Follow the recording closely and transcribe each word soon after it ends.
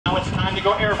to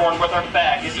go airborne with our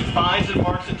FAG as he finds and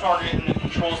marks the target and then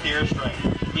controls the airstrike.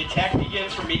 The attack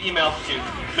begins from medium altitude.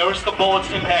 Notice the bullets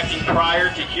impacting prior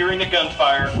to hearing the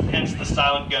gunfire, hence the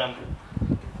silent gun.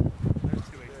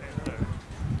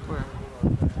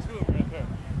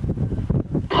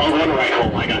 All one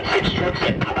rifle, I got 6 trucks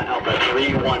at Papa Alpha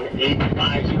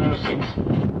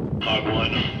 318-506. Hog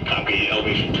 1, copy,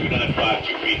 elevation 295,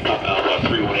 2 feet, Papa Alpha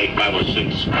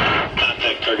 318-506.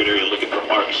 Contact target area looking for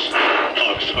marks.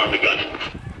 Hogs, arm the gun.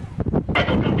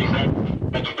 Rifle copy, set.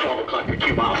 Mention 12 o'clock for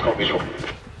 2 miles, call visual.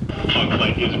 Hog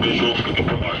flight is visual, looking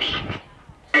for marks.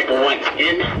 Rifle 1's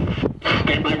in,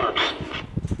 stand by marks.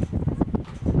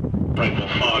 Rifle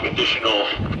Hog, additional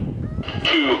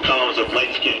 2 columns of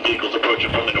light-skinned vehicles approaching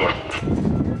from the north.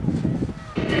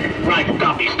 Rifle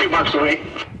copies, 2 marks away.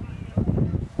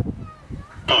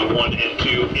 Hog 1 and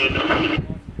 2 in.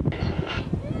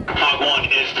 Hog 1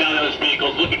 is down those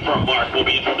vehicles looking for a mark. We'll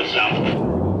be in from the south.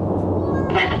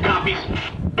 Rifle copies,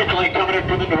 light coming in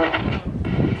from the north.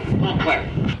 All clear.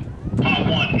 Hog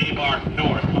 1, A-bar,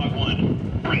 north. Hog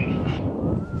 1, green.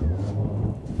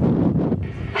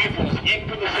 Rifles in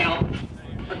from the south,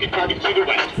 looking targets to the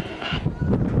west.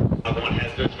 Hog 1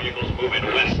 has those vehicles moving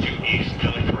west to east,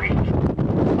 telling 3.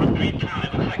 From 3 town,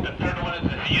 it looks like the third one is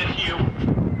at the SU.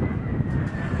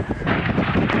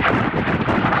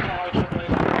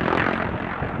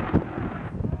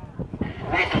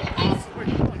 Rifles off,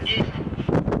 east.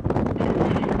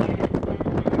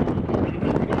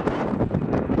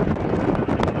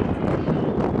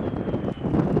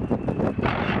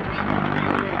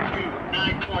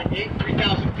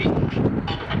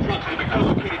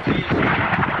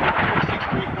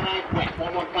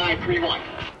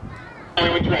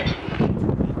 Highway direction.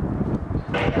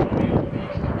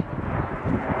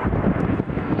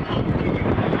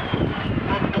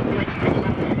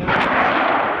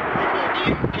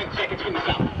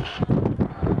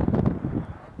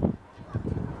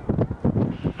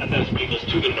 And those vehicles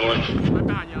to the north.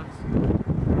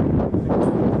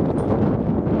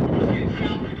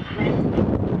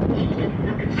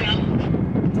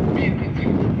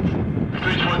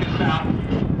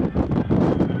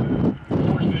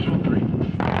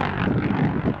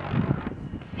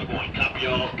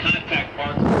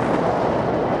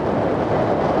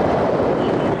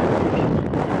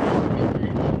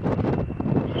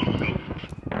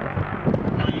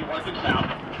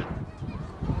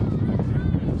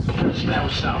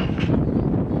 South.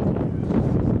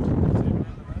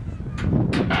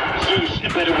 Zeus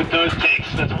embedded with those tanks.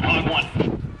 That's Hog 1.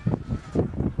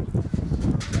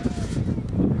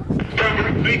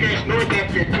 Target figures north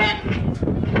after attack.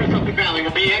 Press up the valley.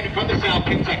 Will be in from the south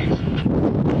 10 seconds.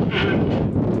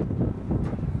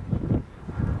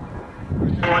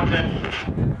 One set.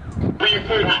 Bring your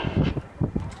food hot.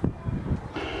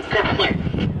 Cover flare.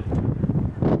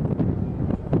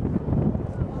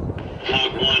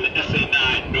 Hog 1,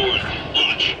 SA-9, north,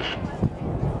 launch.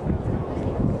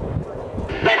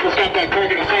 Rifle stop that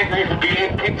target. Assigned rifle be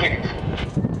in 10 seconds.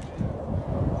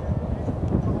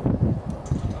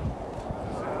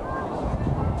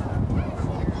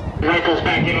 Rifles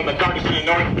back in on the targets to the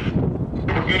north.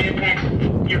 Good impacts.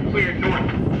 You're cleared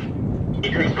north.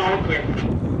 Egress all clear.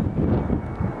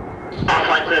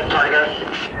 Offline clear target.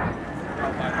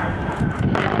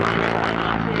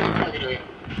 Target area.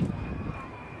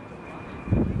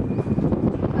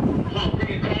 Hog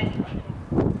 3 attack.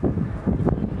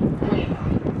 Clear.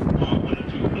 Hog 1 and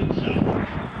 2 in south.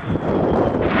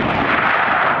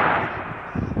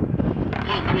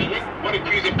 Hog 3 hit. 1 and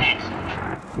 2's impacts.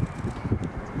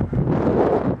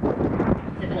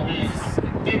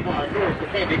 A-bar north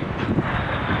defending.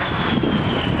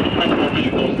 Multiple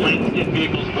vehicles, light-skinned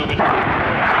vehicles moving south.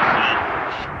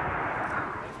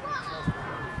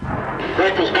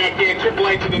 Rifles back in, triple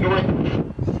A to the north.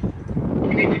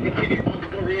 We need to continue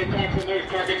multiple re-attacks on those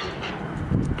targets.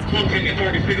 Closing the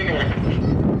targets to the north.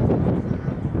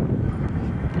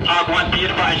 Hog 1, be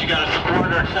advised you got a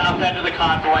squirter south end of the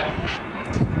convoy.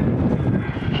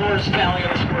 Floors tally of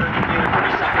the squirter can be in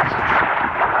 30 seconds.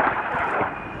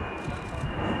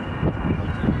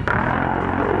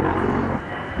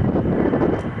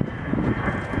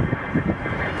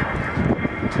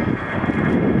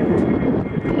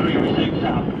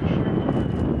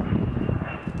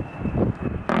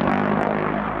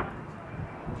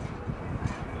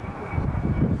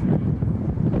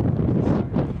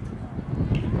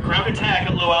 Ground attack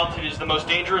at low altitude is the most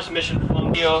dangerous mission flown.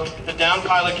 The downed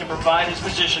pilot can provide his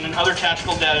position and other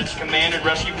tactical data to command and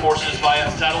rescue forces via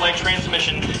a satellite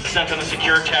transmission sent on a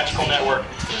secure tactical network.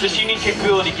 This unique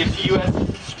capability gives the U.S.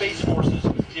 Space Forces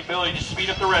the ability to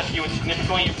speed up the rescue and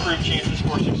significantly improve chances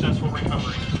for successful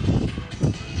recovery.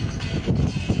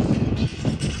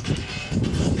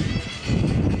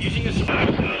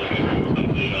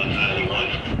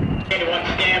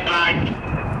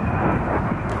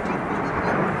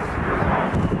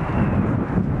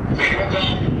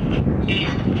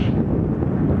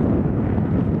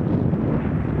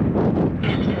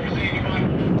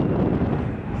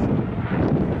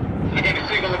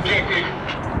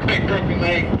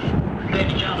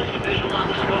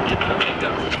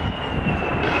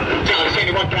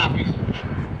 71 copies.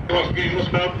 North visual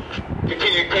smoke.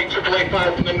 Continue to take AAA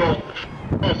fire from the north.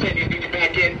 All Sandy's need you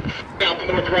back in. South to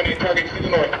north running targets to the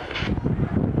north.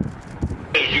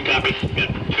 72 copies. Got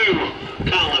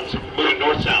 2 columns moving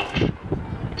north-south.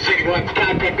 City 1's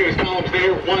contact those columns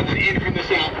there. One's in from the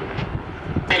south.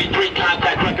 93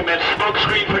 contact recommends smoke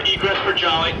screen for egress for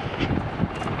Jolly.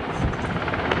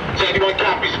 71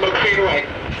 copies. Smoke fade away.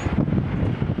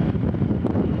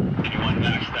 81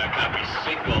 Darkstar copies.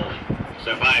 Single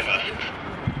survivor.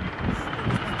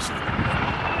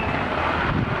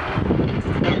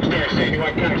 Darkstar,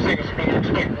 71 copies. Single survivor.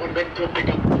 Expect 1 minute till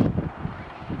pickup.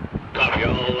 Copy.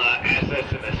 All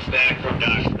assets in the stack from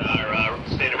Darkstar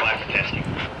standing by for testing.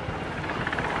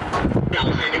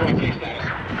 Dallas 71 take status.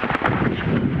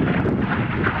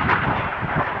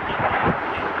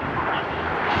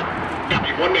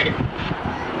 Copy, 1 minute.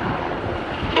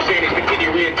 Los Angeles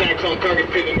continue re-attacks on target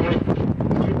to the north.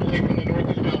 AAA from the north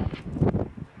as well.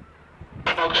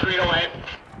 Smoke screen away.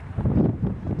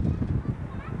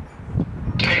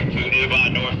 Okay, 2 nearby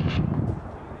north.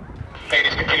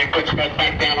 Ladies continue to put smoke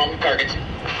back down on the targets.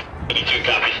 82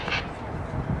 copies.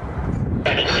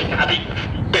 76 copy.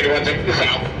 31's in the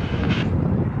south.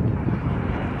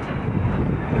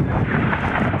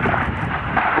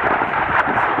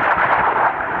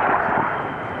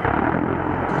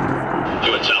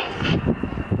 Doing south.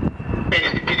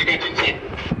 Ladies continue to engine set.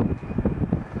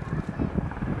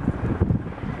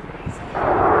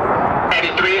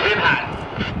 83 is in hot.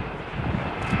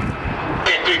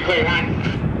 10-3 clear hot.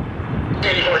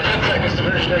 84, 10 seconds to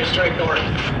visionary straight north.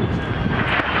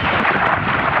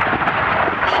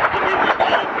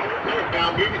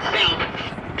 Northbound, moving south.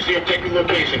 See objective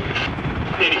location.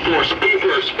 84,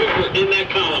 spoofer in that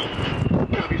column.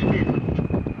 Copy, Spoofer.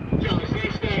 Jolly,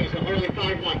 same status, Harley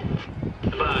 5-1.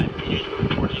 5, engagement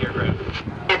with 40 aircraft.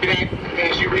 Copy that.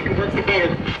 As you reconvert the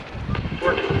boat.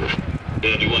 Working.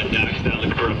 81 Darkstar,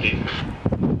 look for update.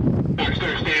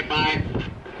 Darkstar, stand by.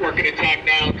 Working attack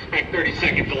now. Expect 30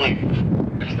 second delay.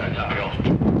 Darkstar, copy all.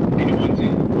 81's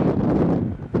in.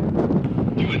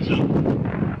 Doing south.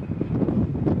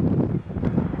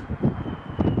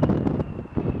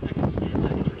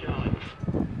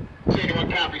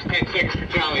 81 copies, 10 seconds for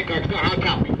Jolly. Darkstar, how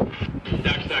copy?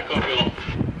 Darkstar, copy all.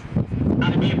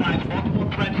 Not to be advised, multiple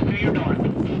threats to your north.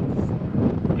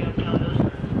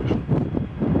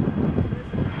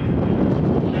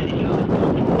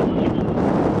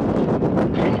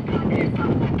 Copy is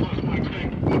top 4 plus 1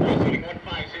 expect. Address setting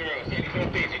 150. Sandy's off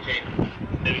daisy chain.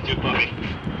 82 copy.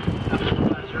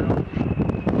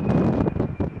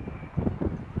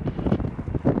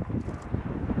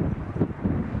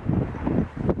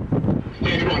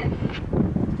 81.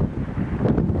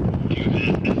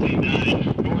 SA9,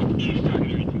 northeast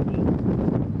target area 2.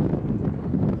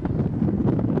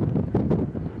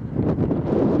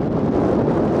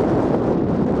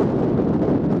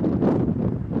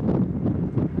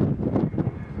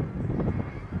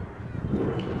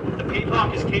 The Peacock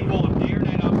is capable of day or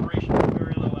night operation at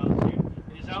very low altitude.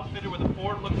 It is outfitted with a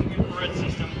forward-looking infrared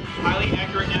system, highly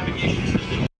accurate navigation